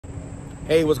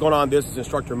Hey, what's going on? This is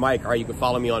Instructor Mike. All right, you can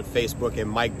follow me on Facebook at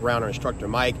Mike Brown or Instructor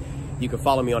Mike. You can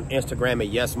follow me on Instagram at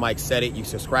Yes Mike Said It. You can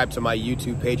subscribe to my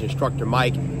YouTube page, Instructor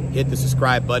Mike. Hit the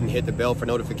subscribe button, hit the bell for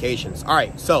notifications. All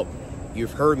right, so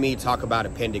you've heard me talk about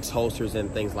appendix holsters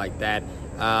and things like that.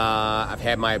 I've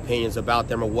had my opinions about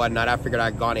them or whatnot. I figured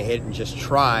I'd gone ahead and just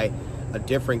try a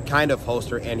different kind of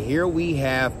holster. And here we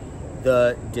have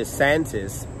the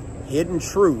DeSantis Hidden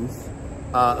Truth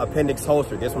appendix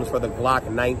holster. This one's for the Glock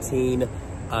 19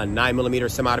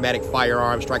 9mm semi-automatic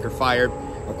firearm, striker fired.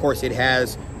 Of course, it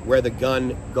has where the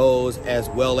gun goes as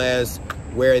well as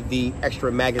where the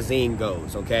extra magazine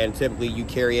goes, okay? And typically you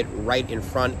carry it right in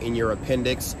front in your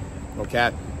appendix,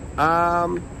 okay?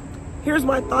 Here's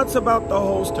my thoughts about the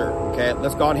holster, okay?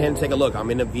 Let's go ahead and take a look. I'm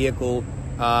in the vehicle,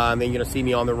 and you're gonna see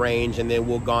me on the range, and then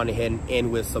we'll go on ahead and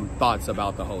end with some thoughts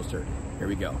about the holster. Here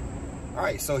we go. All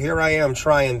right, so here I am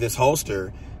trying this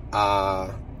holster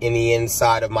in the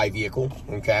inside of my vehicle,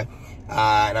 okay?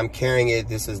 And I'm carrying it.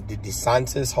 This is the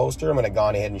DeSantis holster. I'm gonna go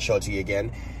on ahead and show it to you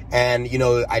again. And, you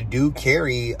know, I do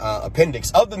carry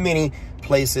appendix of the many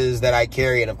places that I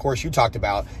carry. And of course, you talked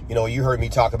about, you know, you heard me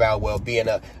talk about, well, being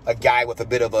a guy with a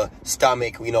bit of a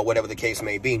stomach, you know, whatever the case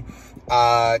may be.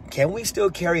 Can we still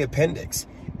carry appendix?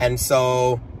 And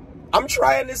so I'm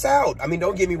trying this out. I mean,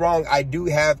 don't get me wrong. I do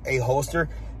have a holster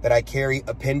that I carry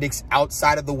appendix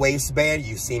outside of the waistband.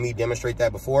 You've seen me demonstrate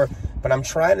that before, but I'm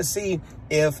trying to see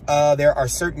if there are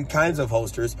certain kinds of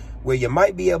holsters where you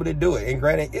might be able to do it. And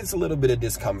granted, it's a little bit of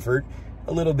discomfort,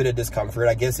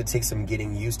 I guess it takes some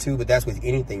getting used to, but that's with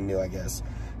anything new, I guess.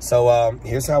 So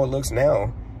here's how it looks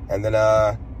now. And then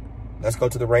let's go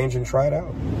to the range and try it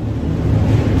out.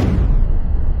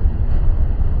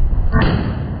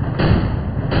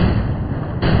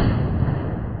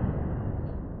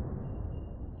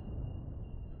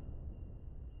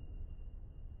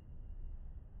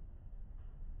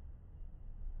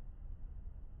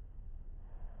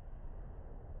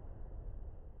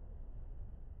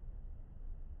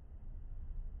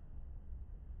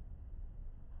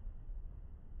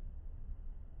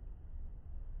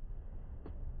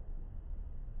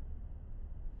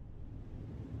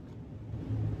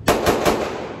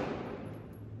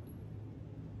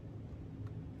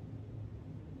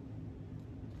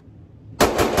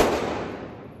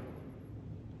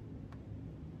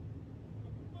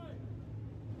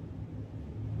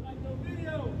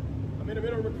 I'm in the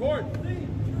middle of record.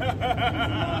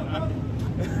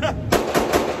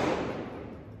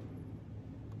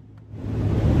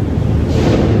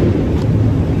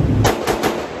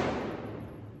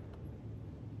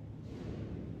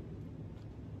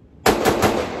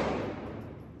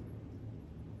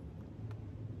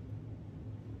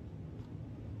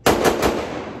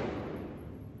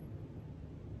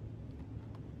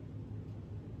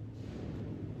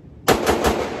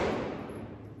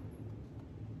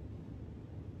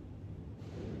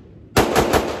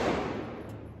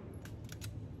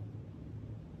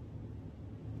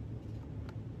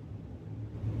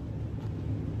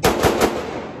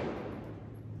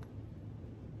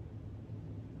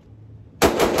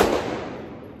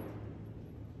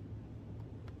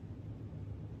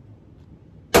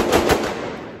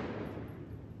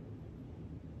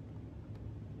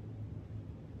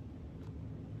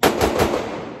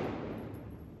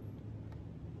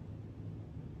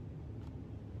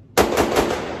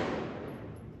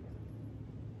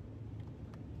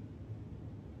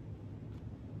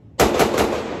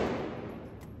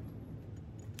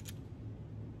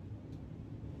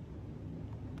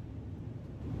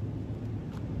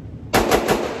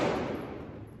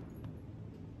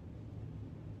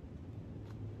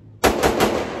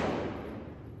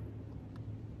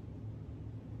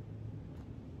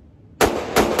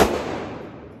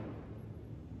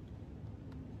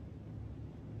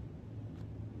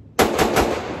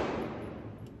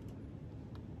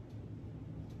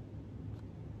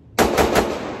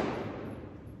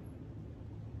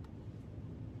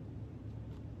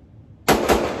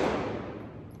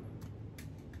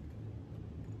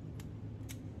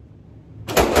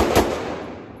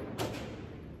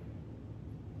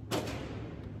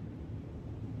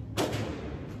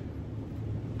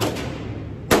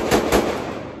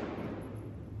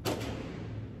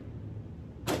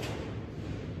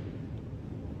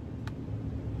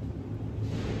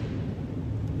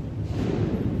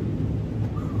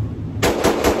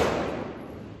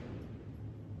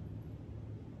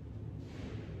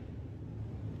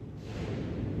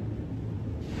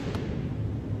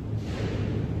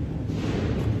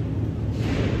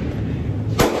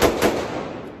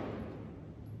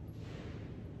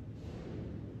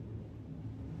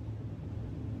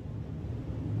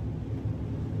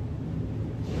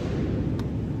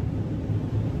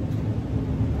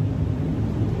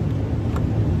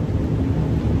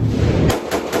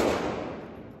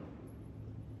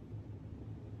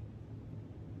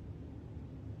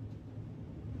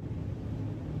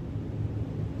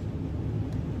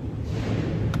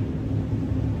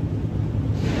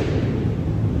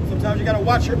 you gotta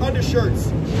watch your undershirts.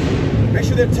 Make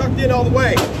sure they're tucked in all the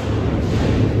way.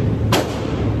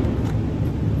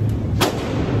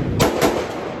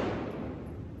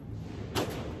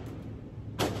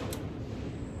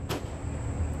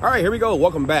 All right, here we go.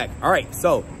 Welcome back. All right,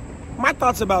 so my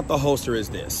thoughts about the holster is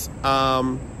this.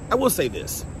 I will say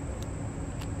this.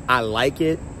 I like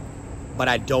it, but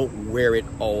I don't wear it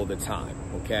all the time,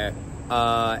 okay?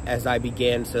 As I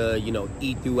began to, you know,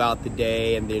 eat throughout the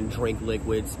day and then drink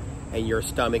liquids and your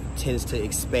stomach tends to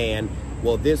expand,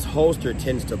 well, this holster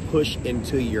tends to push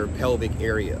into your pelvic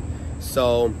area.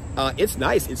 So it's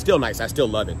nice. It's still nice. I still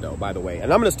love it, though, by the way.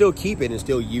 And I'm going to still keep it and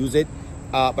still use it.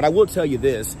 But I will tell you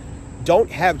this.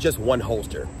 Don't have just one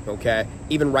holster, okay?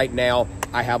 Even right now,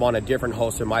 I have on a different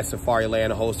holster, my Safari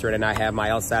Land holster, and I have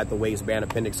my outside the waistband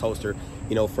Appendix holster,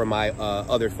 you know, for my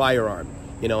other firearm,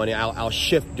 you know, and I'll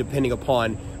shift depending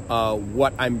upon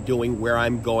what I'm doing, where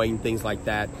I'm going, things like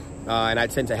that. And I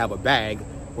tend to have a bag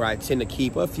where I tend to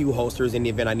keep a few holsters in the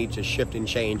event I need to shift and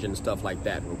change and stuff like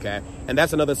that, okay? And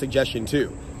that's another suggestion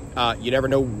too. You never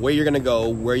know where you're gonna go,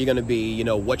 where you're gonna be, you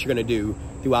know, what you're gonna do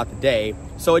throughout the day.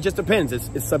 So it just depends.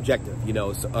 It's subjective, you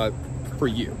know, for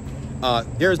you.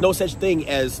 There is no such thing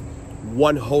as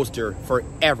one holster for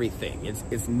everything.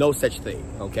 It's no such thing,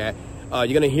 okay? You're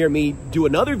gonna hear me do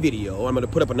another video. I'm gonna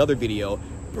put up another video,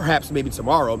 perhaps maybe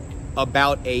tomorrow,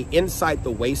 about a inside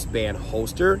the waistband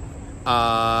holster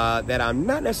that I'm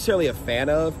not necessarily a fan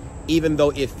of, even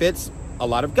though it fits a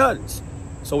lot of guns.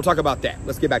 So we'll talk about that.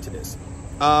 Let's get back to this.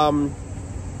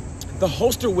 The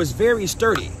holster was very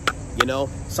sturdy, you know.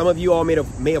 Some of you all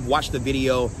may have watched the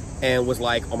video and was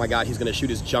like, oh my God, he's gonna shoot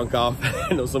his junk off.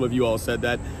 I know some of you all said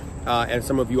that. And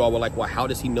some of you all were like, well, how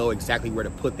does he know exactly where to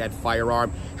put that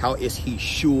firearm? How is he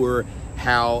sure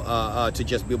how to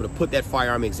just be able to put that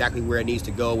firearm exactly where it needs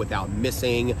to go without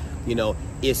missing? You know,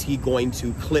 is he going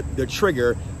to clip the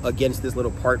trigger against this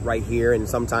little part right here? And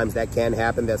sometimes that can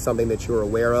happen. That's something that you're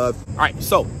aware of. All right,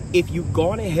 so if you've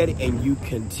gone ahead and you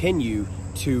continue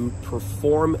to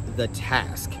perform the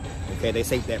task, okay, they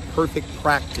say that perfect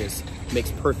practice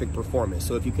makes perfect performance.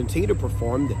 So if you continue to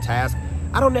perform the task,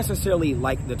 I don't necessarily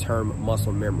like the term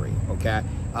muscle memory, okay?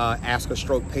 Ask a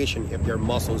stroke patient if their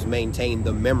muscles maintain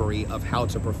the memory of how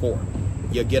to perform.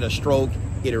 You get a stroke,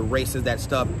 it erases that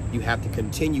stuff. You have to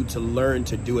continue to learn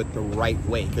to do it the right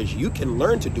way, because you can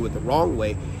learn to do it the wrong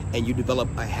way and you develop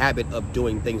a habit of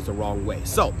doing things the wrong way.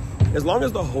 So as long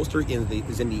as the holster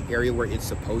is in the area where it's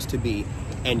supposed to be,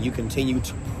 and you continue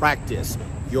to practice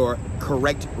your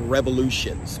correct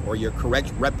revolutions or your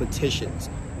correct repetitions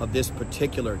of this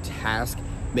particular task,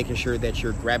 making sure that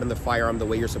you're grabbing the firearm the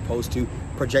way you're supposed to,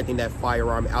 projecting that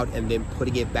firearm out and then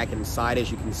putting it back inside. As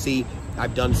you can see,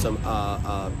 I've done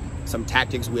some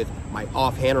tactics with my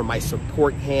offhand or my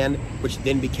support hand, which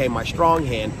then became my strong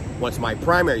hand once my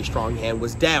primary strong hand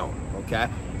was down, okay?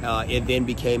 It then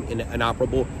became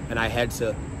inoperable and I had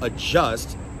to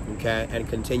adjust, okay, and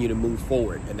continue to move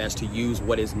forward. And that's to use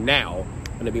what is now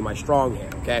gonna be my strong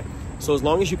hand, okay? So as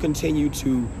long as you continue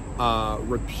to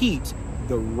repeat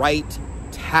the right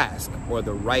task or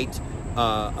the right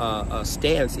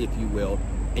stance, if you will,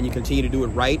 and you continue to do it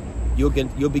right, you'll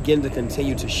begin to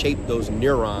continue to shape those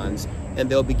neurons, and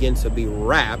they'll begin to be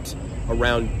wrapped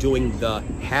around doing the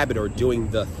habit or doing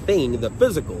the thing, the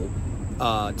physical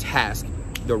task,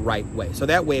 the right way. So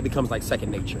that way it becomes like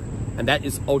second nature, and that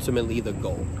is ultimately the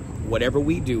goal. Whatever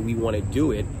we do, we want to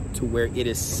do it to where it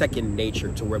is second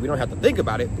nature, to where we don't have to think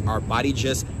about it. Our body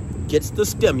just gets the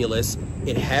stimulus,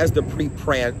 it has the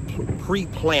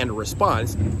pre-planned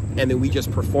response, and then we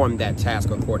just perform that task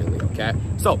accordingly, okay?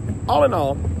 So all in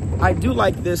all, I do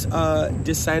like this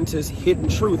DeSantis Hidden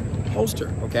Truth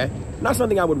holster, okay? Not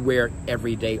something I would wear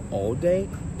every day, all day,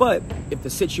 but if the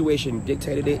situation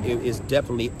dictated it, it is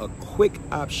definitely a quick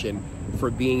option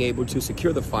for being able to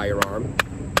secure the firearm,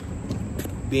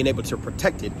 being able to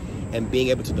protect it, and being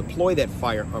able to deploy that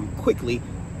firearm quickly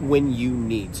when you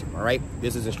need to, all right?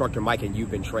 This is Instructor Mike, and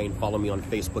you've been trained. Follow me on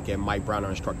Facebook at Mike Brown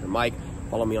or Instructor Mike.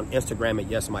 Follow me on Instagram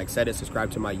at Yes Mike Said It. Subscribe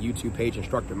to my YouTube page,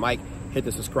 Instructor Mike. Hit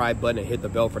the subscribe button and hit the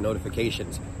bell for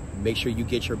notifications. Make sure you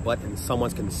get your butt in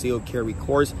someone's concealed carry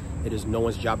course. It is no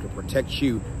one's job to protect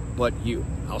you but you.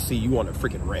 I'll see you on the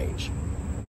freaking range.